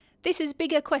This is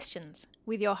Bigger Questions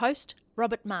with your host,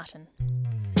 Robert Martin.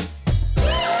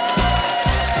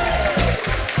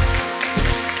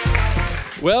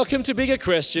 Welcome to Bigger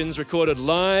Questions, recorded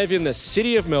live in the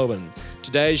city of Melbourne.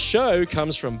 Today's show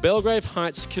comes from Belgrave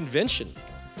Heights Convention.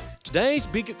 Today's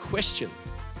big question: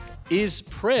 is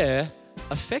prayer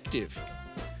effective?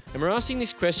 And we're asking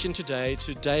this question today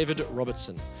to David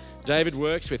Robertson. David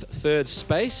works with Third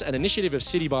Space, an initiative of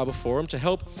City Bible Forum, to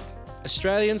help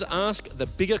Australians ask the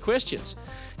bigger questions.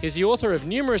 He's the author of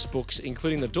numerous books,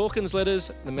 including The Dawkins Letters,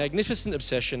 The Magnificent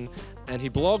Obsession, and he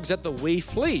blogs at The We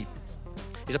Flee.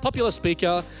 He's a popular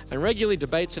speaker and regularly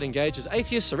debates and engages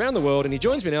atheists around the world, and he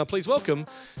joins me now. Please welcome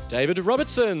David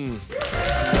Robertson.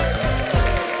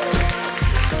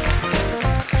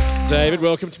 David,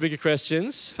 welcome to Bigger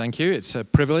Questions. Thank you. It's a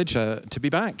privilege to be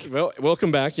back. Well,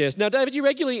 welcome back, yes. Now, David, you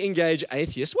regularly engage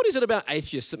atheists. What is it about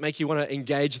atheists that make you want to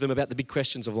engage them about the big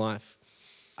questions of life?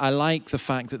 I like the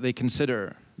fact that they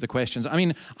consider the questions. I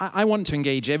mean, I want to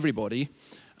engage everybody.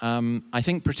 I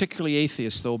think particularly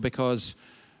atheists, though, because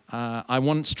I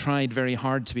once tried very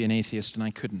hard to be an atheist and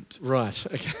I couldn't. Right,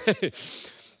 okay.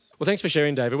 Well, thanks for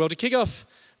sharing, David. Well, to kick off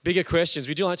Bigger Questions,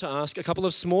 we do like to ask a couple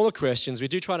of smaller questions. We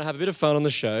do try to have a bit of fun on the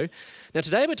show. Now,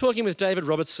 today we're talking with David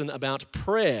Robertson about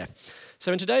prayer.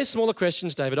 So in today's smaller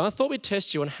questions, David, I thought we'd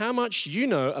test you on how much you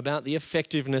know about the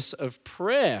effectiveness of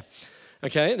prayer.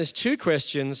 Okay, there's two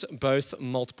questions, both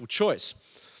multiple choice.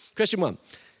 Question one.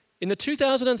 In the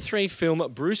 2003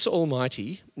 film Bruce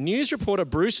Almighty, news reporter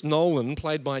Bruce Nolan,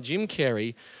 played by Jim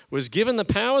Carrey, was given the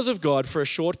powers of God for a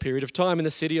short period of time in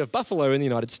the city of Buffalo in the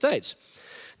United States.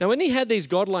 Now, when he had these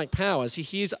godlike powers, he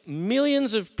hears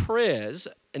millions of prayers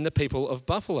in the people of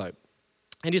Buffalo.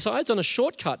 And decides on a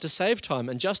shortcut to save time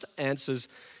and just answers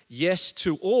yes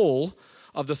to all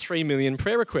of the 3 million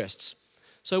prayer requests.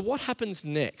 So what happens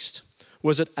next?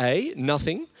 Was it A,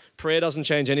 nothing? Prayer doesn't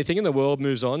change anything and the world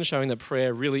moves on, showing that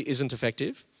prayer really isn't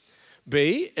effective.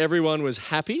 B, everyone was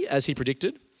happy as he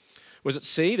predicted. Was it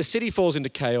C, the city falls into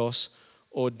chaos?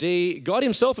 Or D, God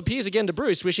himself appears again to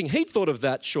Bruce, wishing he'd thought of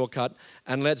that shortcut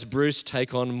and lets Bruce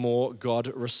take on more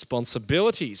God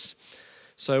responsibilities.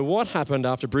 So what happened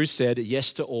after Bruce said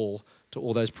yes to all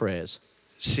those prayers?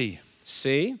 C.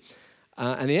 C.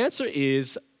 And the answer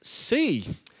is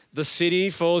C. The city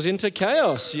falls into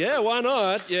chaos. Yeah, why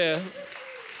not? Yeah.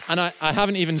 And I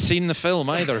haven't even seen the film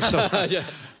either, so... Yeah.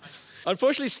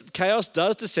 Unfortunately, chaos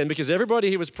does descend because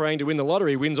everybody who was praying to win the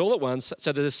lottery wins all at once.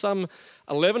 So there's some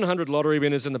 1,100 lottery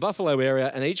winners in the Buffalo area,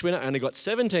 and each winner only got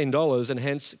 $17, and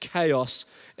hence chaos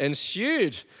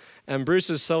ensued. And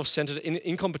Bruce's self-centered,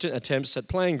 incompetent attempts at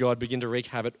playing God begin to wreak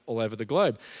havoc all over the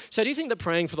globe. So do you think that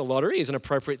praying for the lottery is an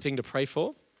appropriate thing to pray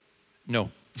for?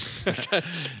 No.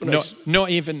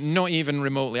 Not even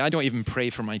remotely. I don't even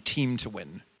pray for my team to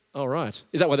win. Oh, right.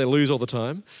 Is that why they lose all the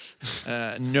time?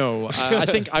 No. I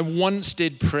think I once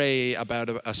did pray about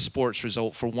a sports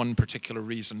result for one particular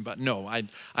reason, but no,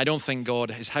 I don't think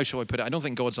God is, how shall I put it? I don't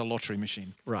think God's a lottery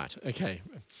machine. Right, okay.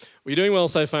 Well, you're doing well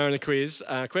so far in the quiz.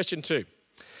 Question 2.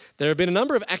 There have been a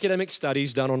number of academic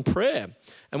studies done on prayer,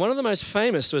 and one of the most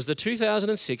famous was the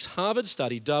 2006 Harvard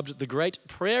study dubbed the Great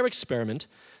Prayer Experiment,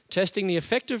 testing the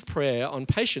effect of prayer on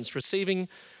patients receiving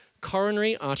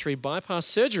coronary artery bypass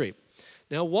surgery.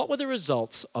 Now, what were the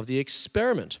results of the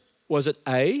experiment? Was it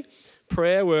A,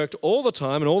 prayer worked all the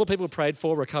time and all the people prayed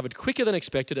for recovered quicker than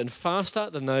expected and faster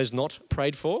than those not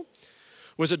prayed for?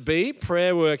 Was it B,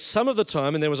 prayer worked some of the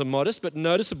time and there was a modest but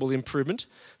noticeable improvement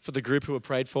for the group who were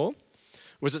prayed for?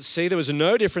 Was it C, there was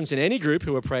no difference in any group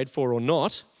who were prayed for or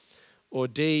not? Or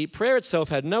D, prayer itself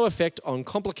had no effect on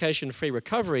complication-free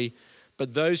recovery,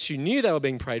 but those who knew they were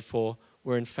being prayed for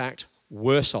were in fact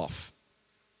worse off?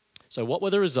 So what were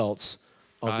the results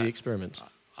of the experiment?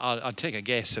 I'd take a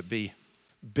guess at B.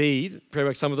 B, prayer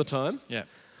work some of the time? Yeah.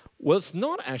 Well, it's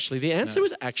not actually. The answer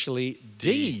was actually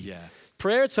D. Yeah.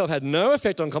 Prayer itself had no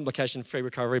effect on complication-free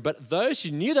recovery, but those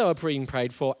who knew they were being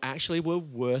prayed for actually were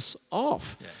worse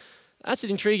off. Yeah. That's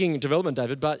an intriguing development,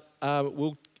 David, but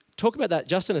we'll talk about that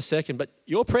just in a second. But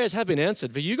your prayers have been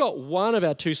answered. But you got one of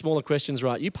our two smaller questions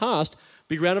right. You passed.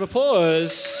 Big round of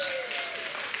applause.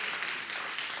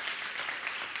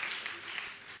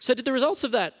 So did the results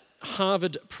of that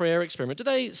Harvard prayer experiment, did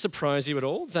they surprise you at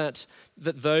all that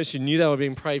those who knew they were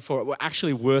being prayed for were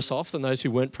actually worse off than those who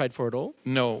weren't prayed for at all?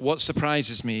 No. What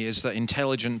surprises me is that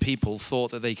intelligent people thought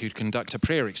that they could conduct a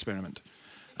prayer experiment.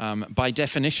 By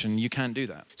definition, you can't do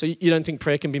that. So you don't think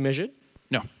prayer can be measured?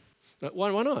 No.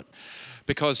 Why not?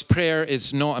 Because prayer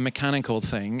is not a mechanical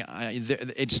thing.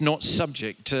 It's not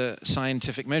subject to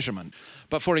scientific measurement.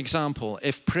 But for example,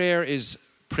 if prayer is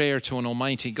prayer to an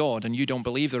almighty God and you don't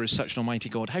believe there is such an almighty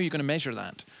God, how are you going to measure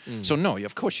that? So no,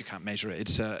 of course you can't measure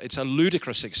it. It's a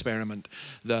ludicrous experiment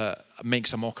that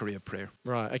makes a mockery of prayer.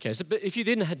 Right, okay. So, but if you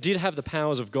did have the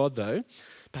powers of God, though,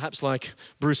 perhaps like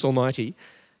Bruce Almighty,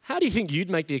 how do you think you'd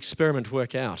make the experiment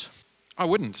work out? I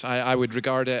wouldn't. I would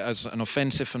regard it as an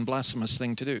offensive and blasphemous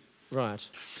thing to do. Right.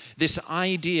 This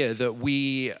idea that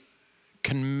we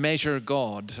can measure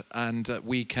God and that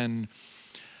we can...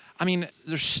 I mean,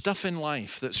 there's stuff in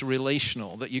life that's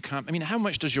relational that you can't... I mean, how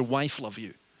much does your wife love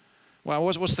you? Well,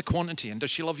 what's the quantity? And does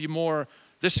she love you more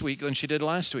this week than she did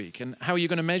last week? And how are you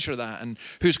going to measure that? And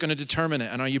who's going to determine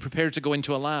it? And are you prepared to go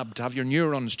into a lab to have your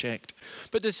neurons checked?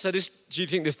 But do you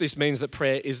think this means that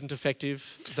prayer isn't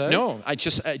effective, though? No,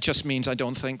 it just means I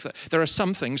don't think that... There are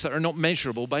some things that are not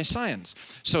measurable by science.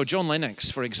 So John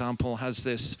Lennox, for example, has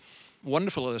this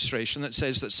wonderful illustration that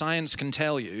says that science can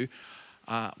tell you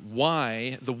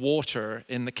why the water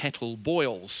in the kettle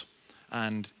boils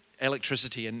and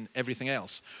electricity and everything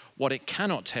else. What it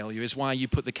cannot tell you is why you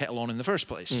put the kettle on in the first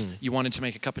place. You wanted to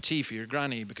make a cup of tea for your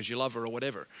granny because you love her or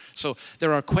whatever. So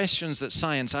there are questions that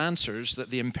science answers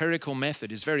that the empirical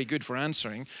method is very good for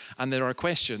answering, and there are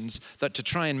questions that to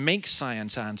try and make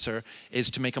science answer is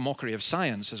to make a mockery of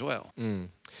science as well.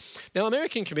 Now,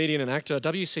 American comedian and actor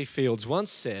W.C. Fields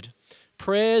once said,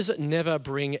 "Prayers never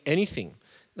bring anything.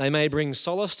 They may bring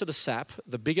solace to the sap,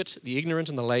 the bigot, the ignorant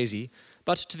and the lazy,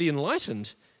 but to the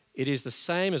enlightened, it is the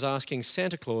same as asking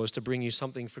Santa Claus to bring you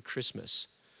something for Christmas."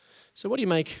 So what do you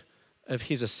make of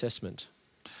his assessment?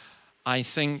 I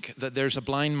think that there's a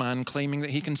blind man claiming that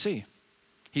he can see.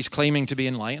 He's claiming to be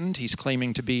enlightened. He's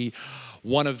claiming to be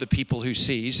one of the people who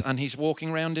sees, and he's walking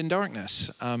around in darkness.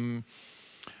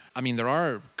 I mean, there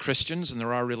are Christians and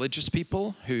there are religious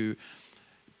people who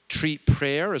treat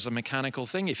prayer as a mechanical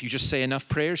thing. If you just say enough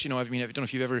prayers, I don't know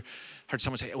if you've ever heard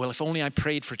someone say, well, if only I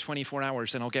prayed for 24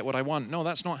 hours, then I'll get what I want. No,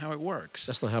 that's not how it works.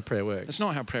 That's not how prayer works. That's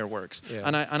not how prayer works. Yeah.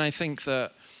 And I think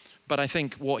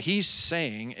what he's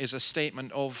saying is a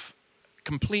statement of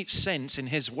complete sense in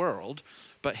his world,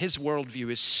 but his worldview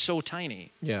is so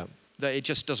tiny that it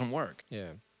just doesn't work. Yeah.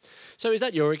 So is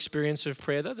that your experience of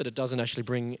prayer, though, that it doesn't actually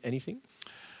bring anything?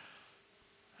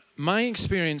 My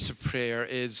experience of prayer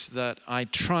is that I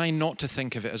try not to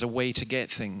think of it as a way to get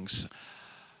things.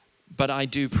 But I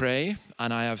do pray,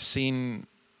 and I have seen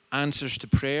answers to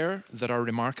prayer that are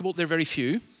remarkable. They're very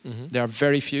few. There are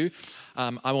very few.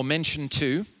 I will mention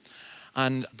two,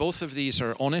 and both of these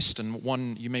are honest, and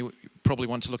one you may probably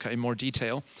want to look at in more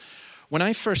detail. When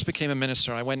I first became a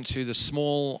minister, I went to the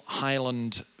small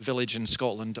Highland village in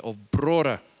Scotland of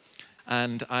Brora.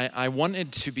 And I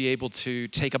wanted to be able to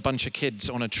take a bunch of kids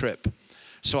on a trip.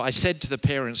 So I said to the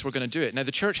parents, we're going to do it. Now,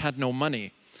 the church had no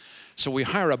money. So we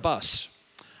hire a bus.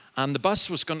 And the bus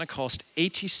was going to cost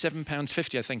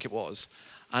 £87.50, I think it was.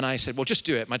 And I said, well, just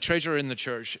do it. My treasurer in the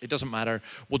church, it doesn't matter.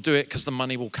 We'll do it because the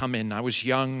money will come in. I was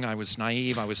young. I was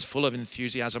naive. I was full of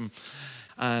enthusiasm.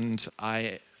 And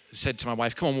I said to my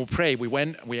wife, come on, we'll pray. We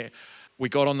went. We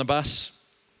got on the bus.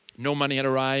 No money had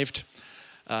arrived.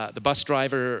 The bus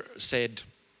driver said,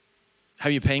 how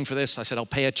are you paying for this? I said, I'll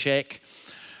pay a check.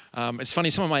 It's funny,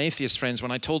 some of my atheist friends,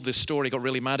 when I told this story, got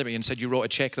really mad at me and said, you wrote a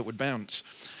check that would bounce.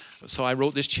 So I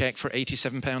wrote this check for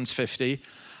 £87.50.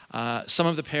 Some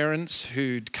of the parents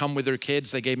who'd come with their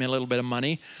kids, they gave me a little bit of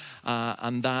money,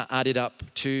 and that added up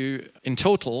to, in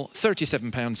total,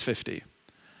 £37.50.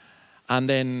 And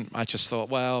then I just thought,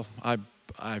 well, I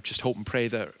just hope and pray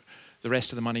that the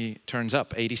rest of the money turns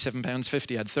up,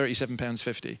 £87.50. I had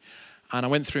 £37.50. And I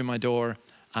went through my door,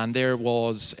 and there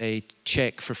was a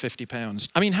check for £50.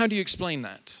 I mean, how do you explain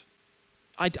that?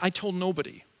 I told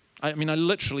nobody. I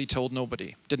literally told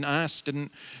nobody. Didn't ask, it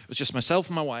was just myself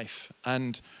and my wife.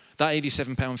 And that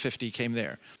 £87.50 came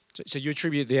there. So you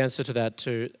attribute the answer to that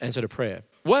to answer to prayer?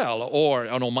 Well, or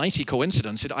an almighty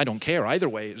coincidence. I don't care either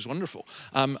way. It was wonderful.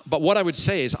 But what I would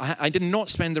say is I did not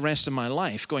spend the rest of my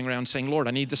life going around saying, Lord,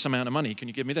 I need this amount of money. Can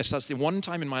you give me this? That's the one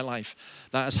time in my life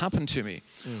that has happened to me.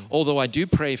 Although I do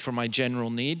pray for my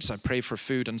general needs. I pray for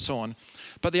food and so on.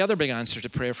 But the other big answer to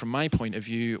prayer from my point of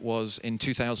view was in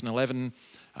 2011.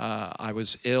 I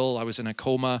was ill. I was in a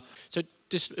coma. So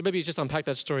maybe just unpack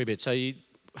that story a bit. So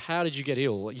how did you get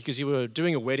ill? Because you were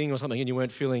doing a wedding or something and you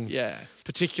weren't feeling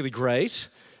particularly great.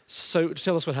 So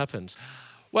tell us what happened.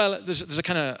 Well, there's a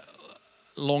kind of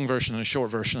long version and a short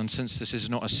version, and since this is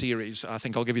not a series, I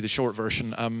think I'll give you the short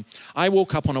version. I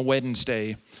woke up on a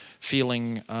Wednesday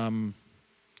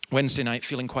Wednesday night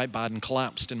feeling quite bad and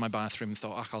collapsed in my bathroom.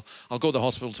 Thought, I'll go to the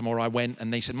hospital tomorrow. I went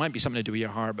and they said, might be something to do with your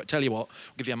heart, but tell you what,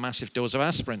 we'll give you a massive dose of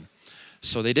aspirin.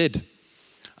 So they did.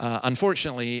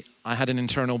 Unfortunately, I had an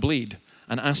internal bleed,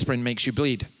 and aspirin makes you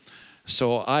bleed.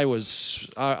 So I was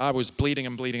bleeding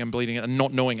and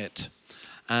not knowing it,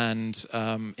 and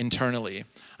internally.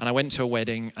 And I went to a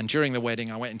wedding, and during the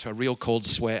wedding, I went into a real cold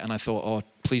sweat, and I thought, oh,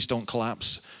 please don't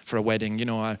collapse for a wedding. You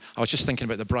know, I was just thinking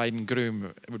about the bride and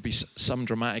groom. It would be some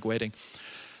dramatic wedding.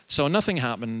 So nothing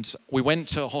happened. We went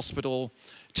to a hospital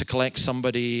to collect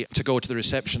somebody to go to the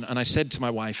reception, and I said to my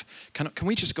wife, can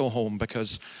we just go home,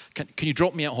 because can you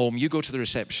drop me at home, you go to the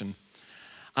reception.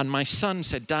 And my son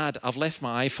said, Dad, I've left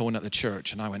my iPhone at the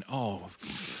church. And I went, oh,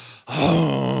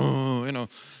 you know.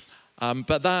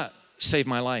 But that saved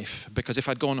my life, because if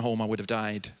I'd gone home, I would have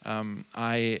died.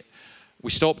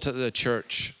 We stopped at the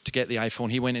church to get the iPhone.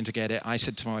 He went in to get it. I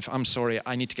said to my wife, I'm sorry,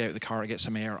 I need to get out of the car and get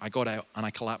some air. I got out and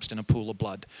I collapsed in a pool of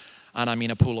blood. And I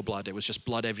mean a pool of blood. It was just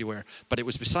blood everywhere. But it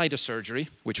was beside a surgery,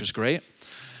 which was great.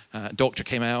 Doctor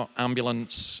came out,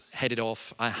 ambulance, headed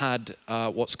off. I had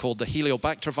what's called the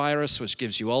Heliobacter virus, which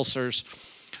gives you ulcers.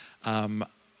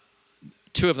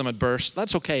 2 of them had burst.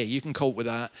 That's okay, you can cope with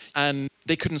that. And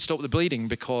they couldn't stop the bleeding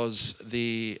because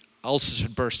the ulcers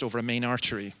had burst over a main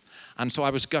artery. And so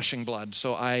I was gushing blood.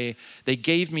 So they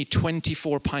gave me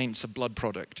 24 pints of blood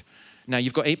product. Now,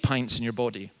 you've got 8 pints in your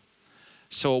body.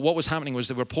 So what was happening was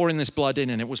they were pouring this blood in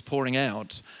and it was pouring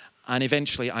out. And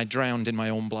eventually I drowned in my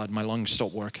own blood. My lungs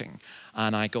stopped working.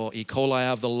 And I got E.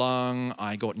 coli of the lung.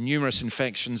 I got numerous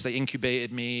infections. They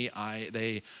incubated me.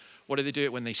 What do they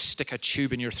do when they stick a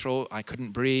tube in your throat? I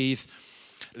couldn't breathe.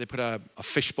 They put a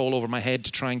fishbowl over my head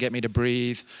to try and get me to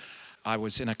breathe. I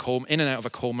was in and out of a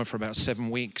coma for about 7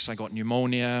 weeks. I got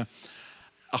pneumonia.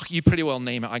 You pretty well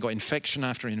name it. I got infection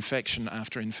after infection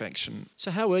after infection.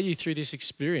 So how were you through this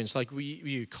experience? Like, were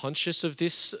you conscious of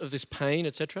this pain,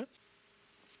 etc.?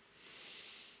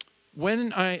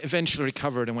 When I eventually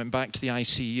recovered and went back to the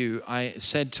ICU, I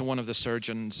said to one of the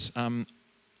surgeons,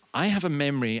 I have a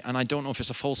memory, and I don't know if it's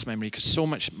a false memory because so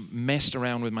much messed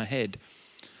around with my head.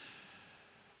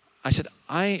 I said,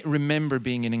 I remember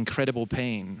being in incredible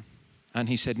pain. And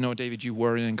he said, no, David, you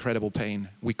were in incredible pain.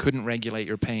 We couldn't regulate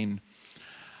your pain.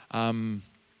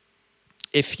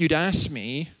 If you'd asked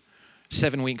me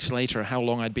 7 weeks later how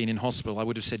long I'd been in hospital, I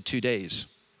would have said 2 days.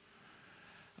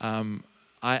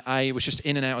 I was just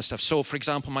in and out of stuff. So, for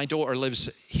example, my daughter lives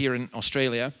here in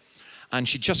Australia, and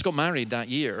she just got married that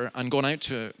year and gone out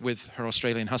with her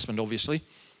Australian husband, obviously.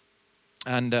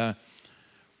 And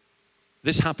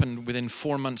this happened within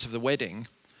 4 months of the wedding,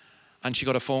 and she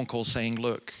got a phone call saying,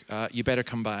 look, you better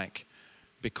come back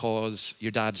because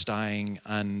your dad's dying,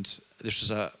 and this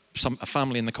was a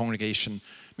family in the congregation.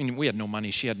 I mean, we had no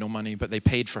money, she had no money, but they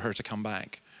paid for her to come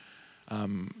back.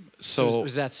 So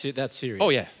was that serious? Oh,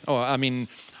 yeah. Oh, I mean,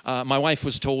 my wife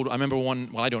was told, I remember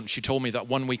she told me that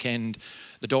one weekend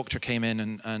the doctor came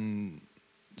in and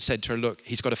said to her, look,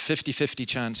 he's got a 50-50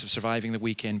 chance of surviving the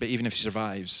weekend, but even if he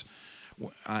survives,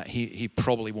 he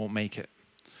probably won't make it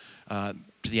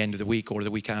to the end of the week or the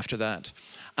week after that.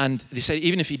 And they said,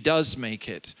 even if he does make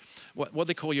it, what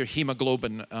they call your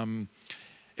hemoglobin,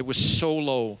 it was so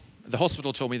low. The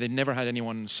hospital told me they'd never had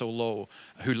anyone so low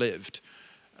who lived.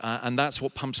 And that's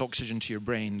what pumps oxygen to your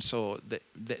brain. So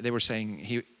they were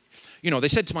saying, they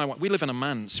said to my wife, we live in a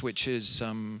manse, which is,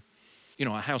 a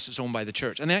house that's owned by the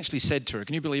church. And they actually said to her,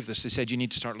 can you believe this? They said, you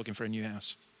need to start looking for a new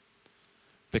house.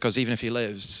 Because even if he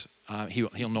lives,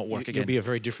 he'll not work again. He'll be a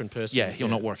very different person. Yeah, he'll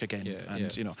not work again.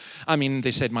 I mean,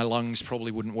 they said my lungs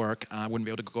probably wouldn't work. I wouldn't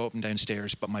be able to go up and down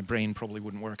stairs, but my brain probably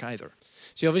wouldn't work either.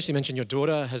 So you obviously mentioned your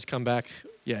daughter has come back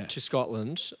to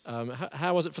Scotland.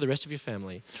 How was it for the rest of your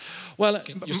family? Well,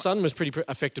 your son was pretty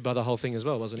affected by the whole thing as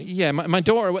well, wasn't he? Yeah, my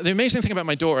daughter, the amazing thing about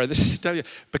my daughter, this is to tell you,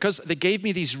 because they gave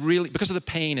me these because of the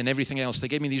pain and everything else, they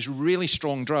gave me these really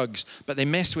strong drugs, but they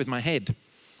messed with my head.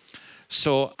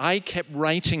 So I kept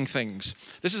writing things.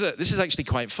 This is actually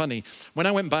quite funny. When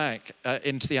I went back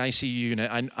into the ICU unit,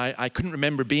 I couldn't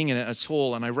remember being in it at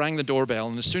all, and I rang the doorbell,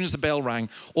 and as soon as the bell rang,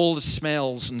 all the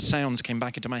smells and sounds came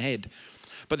back into my head.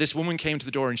 But this woman came to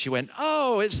the door and she went,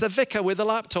 oh, it's the vicar with the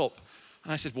laptop.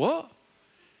 And I said, what?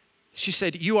 She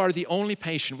said, you are the only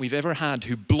patient we've ever had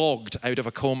who blogged out of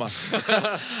a coma.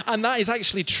 And that is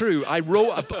actually true. I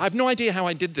have no idea how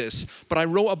I did this, but I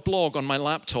wrote a blog on my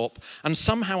laptop, and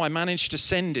somehow I managed to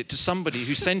send it to somebody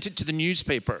who sent it to the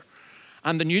newspaper.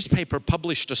 And the newspaper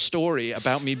published a story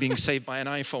about me being saved by an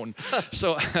iPhone.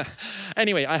 So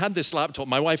anyway, I had this laptop.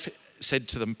 My wife said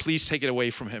to them, please take it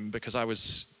away from him, because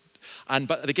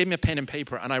but they gave me a pen and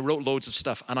paper, and I wrote loads of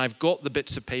stuff, and I've got the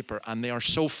bits of paper, and they are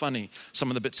so funny, some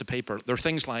of the bits of paper. There are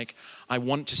things like, I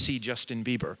want to see Justin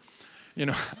Bieber.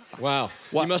 Wow.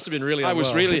 You must have been really unwell. I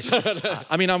was really,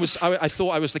 I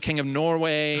thought I was the king of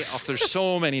Norway. There's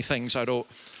so many things I wrote.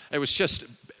 It was just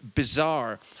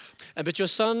bizarre. But your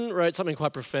son wrote something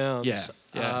quite profound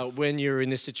when you were in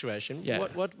this situation. Yeah.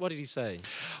 What did he say?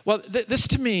 Well, this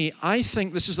to me, I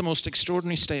think this is the most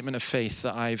extraordinary statement of faith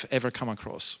that I've ever come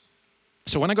across.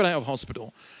 So when I got out of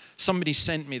hospital, somebody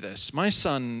sent me this. My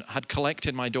son had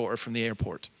collected my daughter from the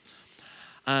airport.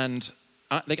 And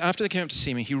after they came up to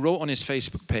see me, he wrote on his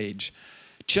Facebook page,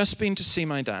 "Just been to see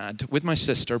my dad with my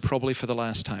sister, probably for the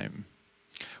last time.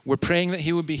 We're praying that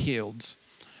he would be healed,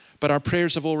 but our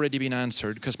prayers have already been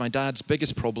answered because my dad's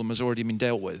biggest problem has already been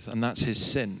dealt with, and that's his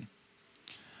sin."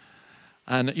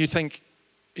 And you think,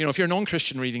 if you're a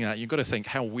non-Christian reading that, you've got to think,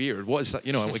 how weird. What is that?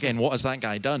 Again, what has that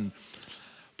guy done?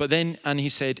 But then, and he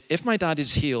said, if my dad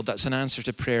is healed, that's an answer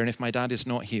to prayer. And if my dad is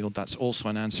not healed, that's also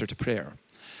an answer to prayer.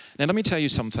 Now, let me tell you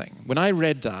something. When I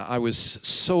read that, I was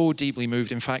so deeply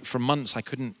moved. In fact, for months, I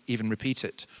couldn't even repeat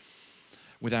it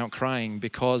without crying,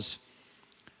 because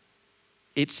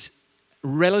it's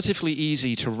relatively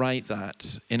easy to write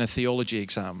that in a theology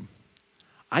exam.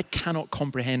 I cannot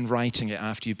comprehend writing it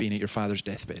after you've been at your father's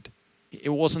deathbed. It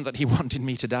wasn't that he wanted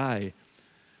me to die,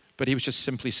 but he was just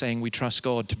simply saying, we trust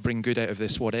God to bring good out of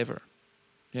this, whatever.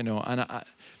 And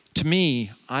to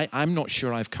me, I'm not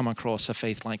sure I've come across a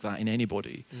faith like that in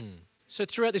anybody. So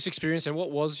throughout this experience, and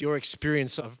what was your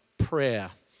experience of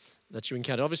prayer that you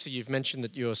encountered? Obviously, you've mentioned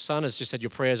that your son has just said your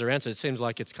prayers are answered. It seems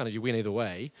like it's kind of you win either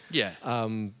way. Yeah.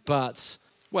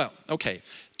 Well, okay.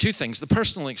 Two things. The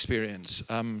personal experience.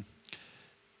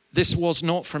 This was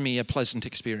not for me a pleasant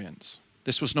experience.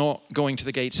 This was not going to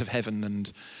the gates of heaven,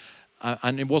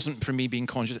 and it wasn't for me being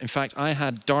conscious. In fact, I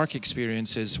had dark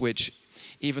experiences which,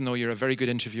 even though you're a very good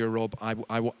interviewer, Rob,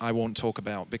 I won't talk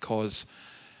about, because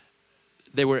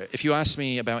they were, if you ask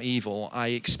me about evil, I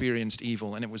experienced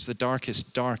evil, and it was the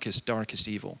darkest, darkest, darkest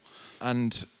evil.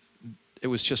 And it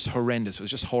was just horrendous. It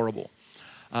was just horrible.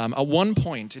 At one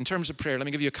point, in terms of prayer, let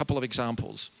me give you a couple of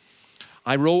examples.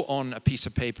 I wrote on a piece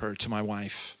of paper to my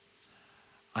wife,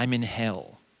 "I'm in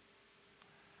hell."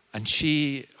 And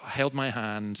she held my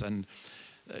hand, and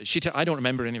I don't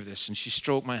remember any of this, and she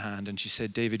stroked my hand, and she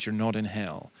said, "David, you're not in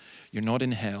hell. You're not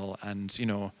in hell,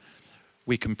 and,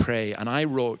 we can pray." And I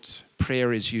wrote,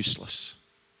 "Prayer is useless.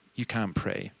 You can't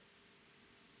pray."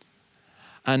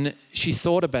 And she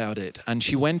thought about it, and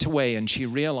she went away, and she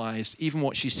realized even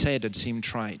what she said had seemed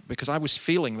trite, because I was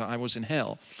feeling that I was in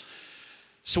hell.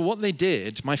 So what they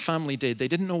did, my family did, they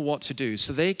didn't know what to do.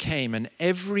 So they came, and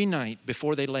every night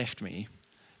before they left me,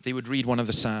 they would read one of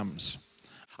the Psalms.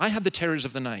 I had the terrors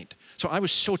of the night. So I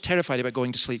was so terrified about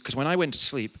going to sleep, because when I went to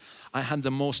sleep, I had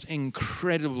the most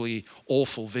incredibly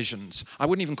awful visions. I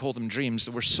wouldn't even call them dreams.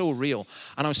 They were so real.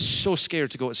 And I was so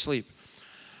scared to go to sleep.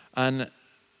 And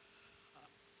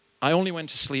I only went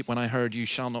to sleep when I heard "You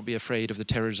Shall Not Be Afraid of the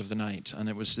Terrors of the Night." And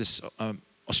it was this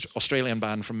Australian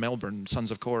band from Melbourne,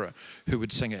 Sons of Korah, who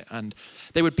would sing it. And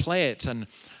they would play it, and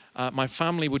my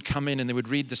family would come in and they would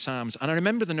read the Psalms. And I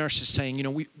remember the nurses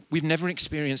saying, we've never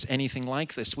experienced anything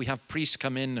like this. We have priests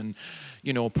come in and,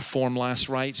 perform last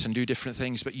rites and do different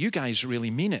things, but you guys really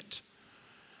mean it.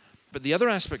 But the other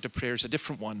aspect of prayer is a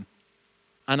different one.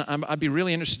 And I'd be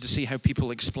really interested to see how people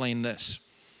explain this.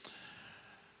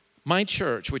 My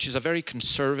church, which is a very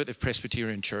conservative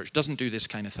Presbyterian church, doesn't do this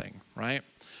kind of thing, right?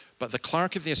 But the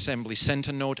clerk of the assembly sent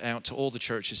a note out to all the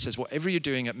churches, says, whatever you're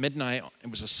doing at midnight, it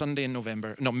was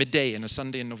midday in a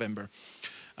Sunday in November,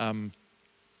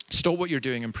 stop what you're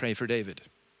doing and pray for David.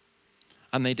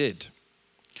 And they did.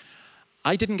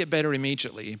 I didn't get better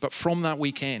immediately, but from that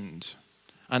weekend,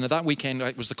 and that weekend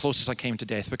it was the closest I came to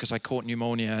death, because I caught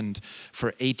pneumonia, and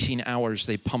for 18 hours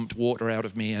they pumped water out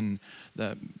of me, and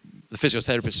the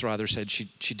physiotherapist rather said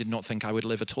she did not think I would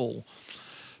live at all.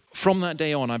 From that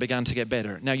day on, I began to get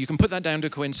better. Now, you can put that down to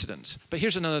coincidence, but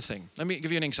here's another thing. Let me give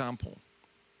you an example.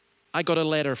 I got a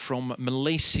letter from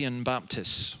Malaysian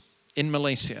Baptists in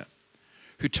Malaysia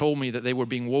who told me that they were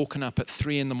being woken up at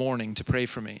 3 a.m. to pray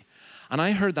for me. And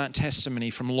I heard that testimony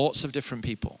from lots of different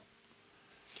people.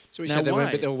 So he said they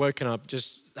were woken up,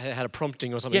 just had a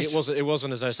prompting or something. Yes. It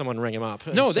wasn't as though someone rang him up.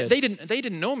 No, they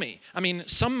didn't know me. I mean,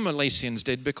 some Malaysians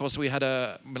did, because we had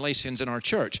Malaysians in our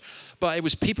church. But it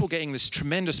was people getting this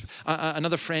tremendous.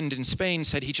 Another friend in Spain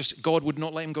said God would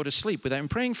not let him go to sleep without him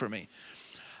praying for me.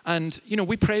 And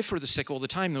we pray for the sick all the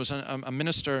time. There was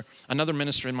another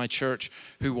minister in my church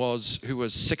who was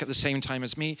sick at the same time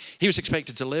as me. He was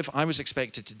expected to live. I was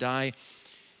expected to die.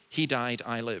 He died.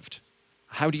 I lived.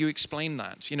 How do you explain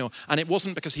that? And it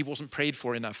wasn't because he wasn't prayed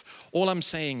for enough. All I'm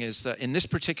saying is that in this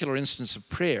particular instance of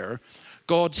prayer,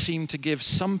 God seemed to give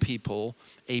some people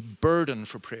a burden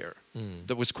for prayer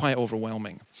that was quite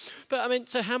overwhelming. But I mean,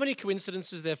 so how many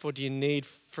coincidences, therefore, do you need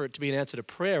for it to be an answer to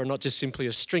prayer and not just simply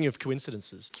a string of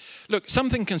coincidences? Look,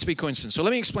 something can be coincidence. So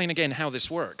let me explain again how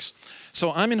this works.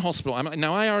 So I'm in hospital.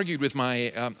 Now, I argued with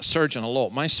my surgeon a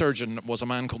lot. My surgeon was a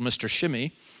man called Mr.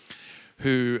 Shimmy,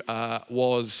 who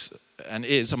was and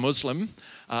is a Muslim,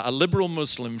 a liberal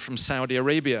Muslim from Saudi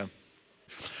Arabia.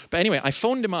 But anyway, I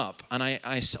phoned him up, and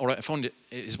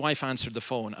his wife answered the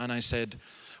phone, and I said,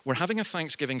 we're having a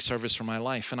Thanksgiving service for my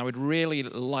life, and I would really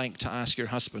like to ask your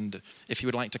husband if he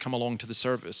would like to come along to the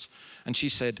service. And she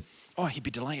said, oh, he'd be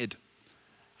delighted.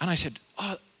 And I said,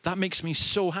 oh, that makes me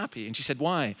so happy. And she said,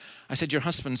 why? I said, your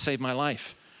husband saved my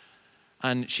life.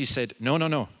 And she said,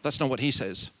 no, that's not what he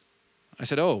says. I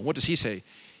said, oh, what does he say?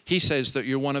 He says that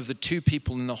you're one of the 2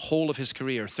 people in the whole of his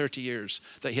career, 30 years,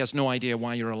 that he has no idea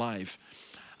why you're alive.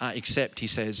 Except, he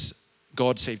says,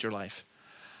 God saved your life.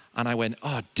 And I went,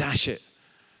 oh, dash it.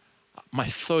 My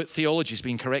theology's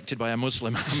been corrected by a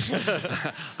Muslim.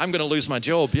 I'm going to lose my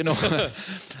job, you know.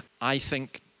 I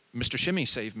think Mr. Shimmy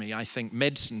saved me. I think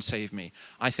medicine saved me.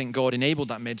 I think God enabled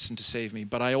that medicine to save me.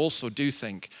 But I also do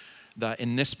think that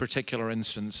in this particular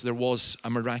instance, there was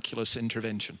a miraculous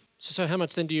intervention. So how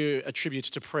much then do you attribute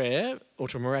to prayer or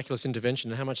to a miraculous intervention,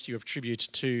 and how much do you attribute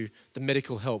to the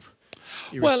medical help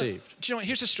you received? Do you know what?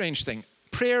 Here's a strange thing.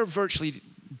 Prayer virtually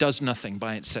does nothing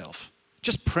by itself.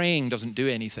 Just praying doesn't do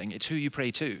anything. It's who you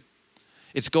pray to.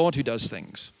 It's God who does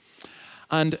things.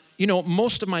 And, you know,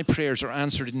 most of my prayers are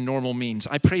answered in normal means.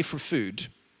 I pray for food,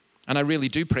 and I really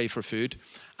do pray for food,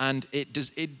 and it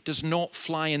does not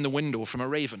fly in the window from a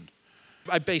raven.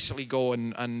 I basically go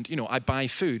and you know, I buy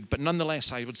food, but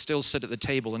nonetheless, I would still sit at the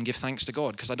table and give thanks to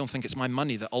God, because I don't think it's my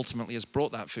money that ultimately has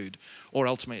brought that food, or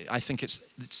ultimately, I think it's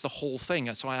the whole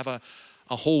thing. So I have a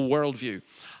whole worldview.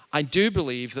 I do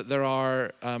believe that there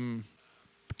are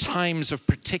times of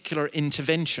particular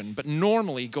intervention, but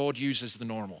normally God uses the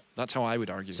normal. That's how I would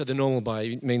argue. So the normal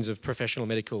by means of professional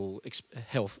medical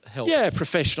help. Yeah,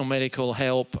 professional medical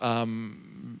help.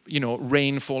 You know,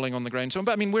 rain falling on the ground. So,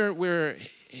 but I mean, we're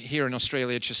here in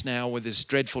Australia just now with this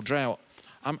dreadful drought.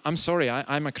 I'm sorry,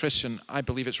 I'm a Christian. I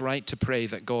believe it's right to pray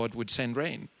that God would send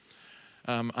rain,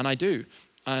 and I do.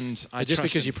 And I just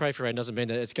because him. You pray for rain doesn't mean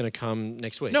that it's going to come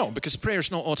next week. No, because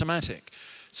prayer's not automatic.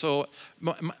 So,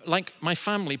 like my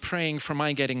family praying for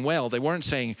my getting well, they weren't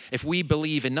saying, if we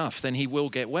believe enough, then he will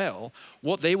get well.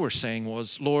 What they were saying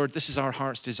was, Lord, this is our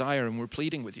heart's desire, and we're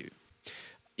pleading with you.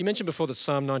 You mentioned before that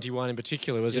Psalm 91 in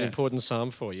particular was an important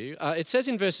psalm for you. It says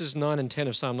in verses 9 and 10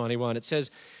 of Psalm 91, it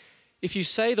says, if you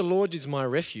say the Lord is my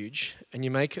refuge, and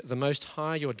you make the Most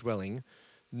High your dwelling,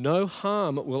 no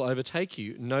harm will overtake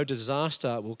you, no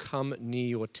disaster will come near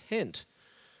your tent.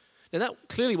 Now that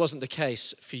clearly wasn't the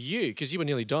case for you, because you were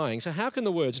nearly dying. So how can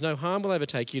the words, no harm will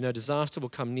overtake you, no disaster will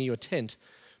come near your tent,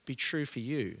 be true for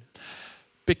you?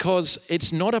 Because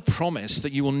it's not a promise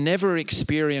that you will never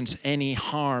experience any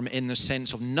harm in the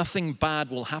sense of nothing bad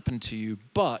will happen to you,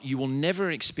 but you will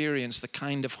never experience the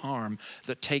kind of harm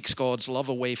that takes God's love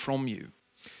away from you.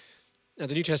 Now,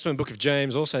 the New Testament book of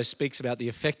James also speaks about the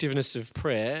effectiveness of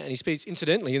prayer, and he speaks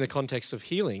incidentally in the context of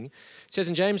healing. It says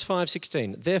in James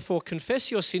 5:16, therefore confess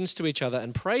your sins to each other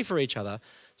and pray for each other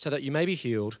so that you may be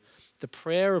healed. The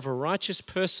prayer of a righteous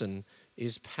person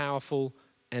is powerful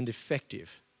and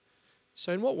effective.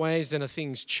 So in what ways then are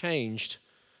things changed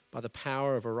by the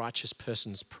power of a righteous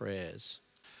person's prayers?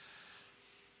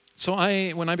 So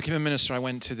when I became a minister, I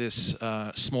went to this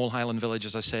small highland village,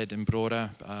 as I said, in Brora.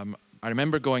 I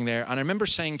remember going there, and I remember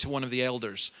saying to one of the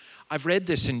elders, I've read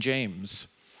this in James,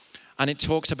 and it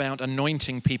talks about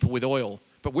anointing people with oil,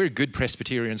 but we're good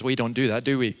Presbyterians, we don't do that,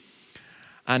 do we?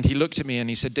 And he looked at me and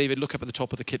he said, David, look up at the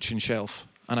top of the kitchen shelf.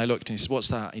 And I looked and he said, what's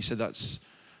that? He said,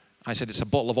 I said, it's a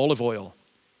bottle of olive oil.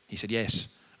 He said,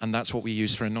 yes, and that's what we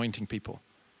use for anointing people.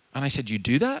 And I said, you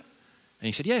do that? And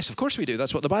he said, yes, of course we do.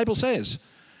 That's what the Bible says.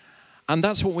 And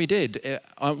that's what we did.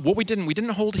 We didn't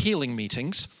hold healing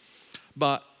meetings,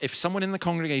 but if someone in the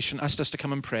congregation asked us to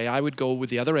come and pray, I would go with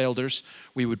the other elders.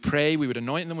 We would pray, we would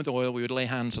anoint them with oil, we would lay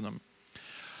hands on them.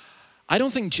 I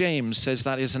don't think James says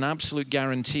that is an absolute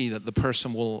guarantee that the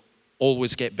person will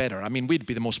always get better. I mean, we'd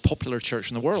be the most popular church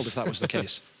in the world if that was the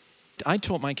case. I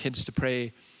taught my kids to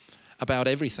pray about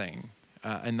everything,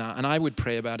 and I would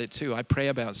pray about it too. I pray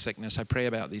about sickness, I pray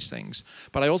about these things.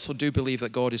 But I also do believe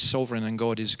that God is sovereign and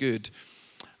God is good.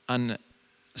 And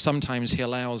sometimes he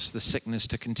allows the sickness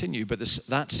to continue, but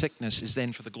that sickness is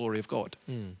then for the glory of God.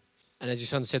 Mm. And as your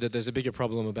son said, that there's a bigger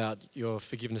problem about your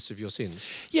forgiveness of your sins.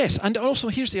 Yes, and also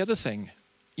here's the other thing.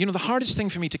 You know, the hardest thing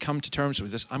for me to come to terms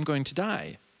with is I'm going to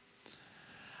die.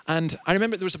 And I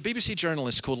remember there was a BBC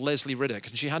journalist called Leslie Riddick,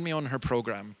 and she had me on her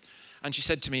program. And she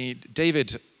said to me,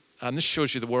 David, and this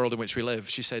shows you the world in which we live,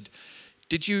 she said,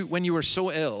 when you were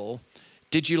so ill,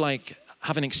 did you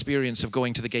have an experience of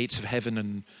going to the gates of heaven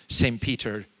and St.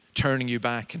 Peter turning you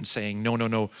back and saying,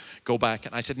 no, go back?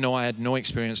 And I said, no, I had no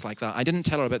experience like that. I didn't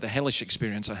tell her about the hellish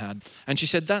experience I had. And she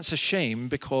said, that's a shame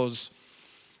because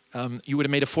you would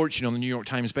have made a fortune on the New York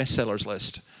Times bestsellers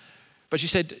list. But she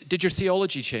said, did your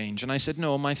theology change? And I said,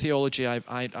 no, my theology,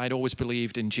 I'd always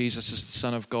believed in Jesus as the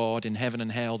Son of God, in heaven and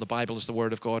hell, the Bible is the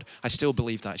Word of God. I still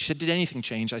believe that. She said, did anything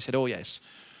change? I said, oh, yes.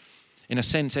 In a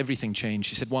sense, everything changed.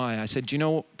 She said, why? I said,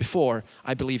 before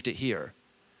I believed it here.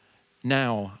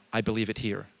 Now I believe it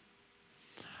here.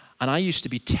 And I used to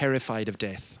be terrified of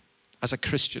death as a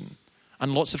Christian.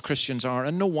 And lots of Christians are,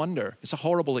 and no wonder. It's a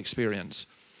horrible experience.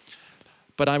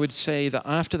 But I would say that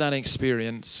after that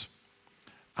experience,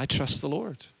 I trust the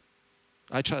Lord.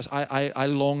 I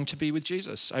long to be with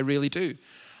Jesus. I really do.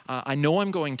 I know I'm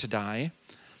going to die,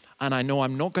 and I know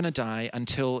I'm not going to die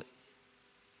until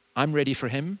I'm ready for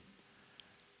him,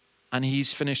 and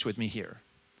he's finished with me here.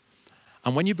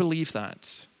 And when you believe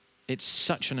that, it's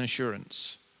such an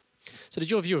assurance. So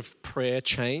did your view of prayer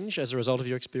change as a result of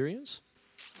your experience?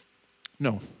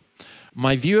 No.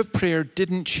 My view of prayer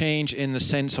didn't change in the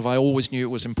sense of I always knew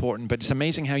it was important, but it's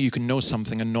amazing how you can know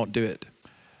something and not do it.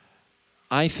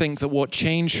 I think that what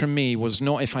changed for me was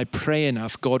not if I pray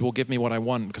enough, God will give me what I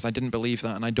want, because I didn't believe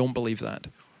that, and I don't believe that.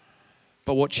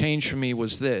 But what changed for me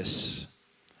was this,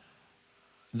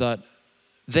 that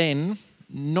then,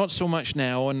 not so much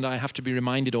now, and I have to be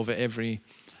reminded of it every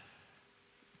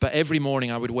morning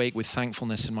I would wake with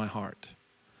thankfulness in my heart.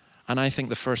 And I think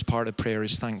the first part of prayer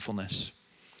is thankfulness.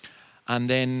 And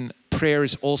then prayer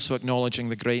is also acknowledging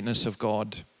the greatness of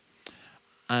God.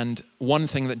 And one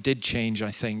thing that did change,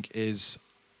 I think, is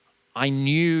I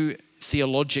knew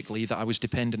theologically that I was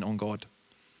dependent on God.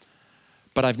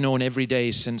 But I've known every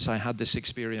day since I had this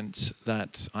experience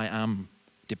that I am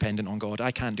dependent on God.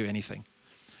 I can't do anything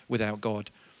without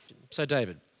God. So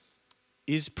David,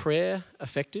 is prayer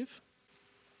effective?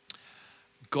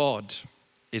 God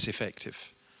is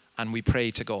effective, and we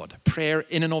pray to God. Prayer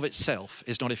in and of itself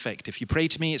is not effective. You pray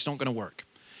to me, it's not going to work.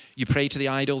 You pray to the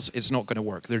idols, it's not going to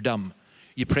work. They're dumb.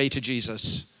 You pray to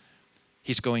Jesus,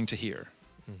 he's going to hear.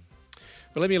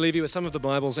 Well, let me leave you with some of the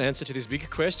Bible's answer to this big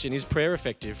question. Is prayer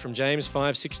effective? From James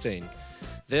 5:16.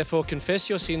 Therefore, confess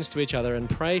your sins to each other and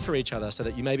pray for each other so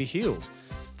that you may be healed.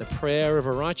 The prayer of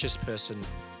a righteous person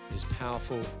is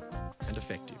powerful and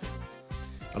effective.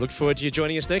 I look forward to you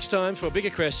joining us next time for Bigger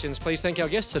Questions. Please thank our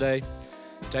guest today,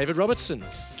 David Robertson.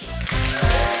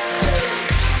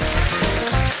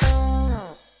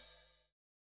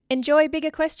 Enjoy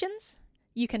Bigger Questions?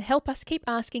 You can help us keep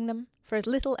asking them for as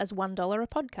little as $1 a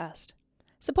podcast.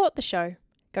 Support the show.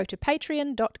 Go to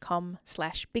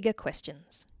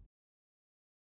patreon.com/biggerquestions.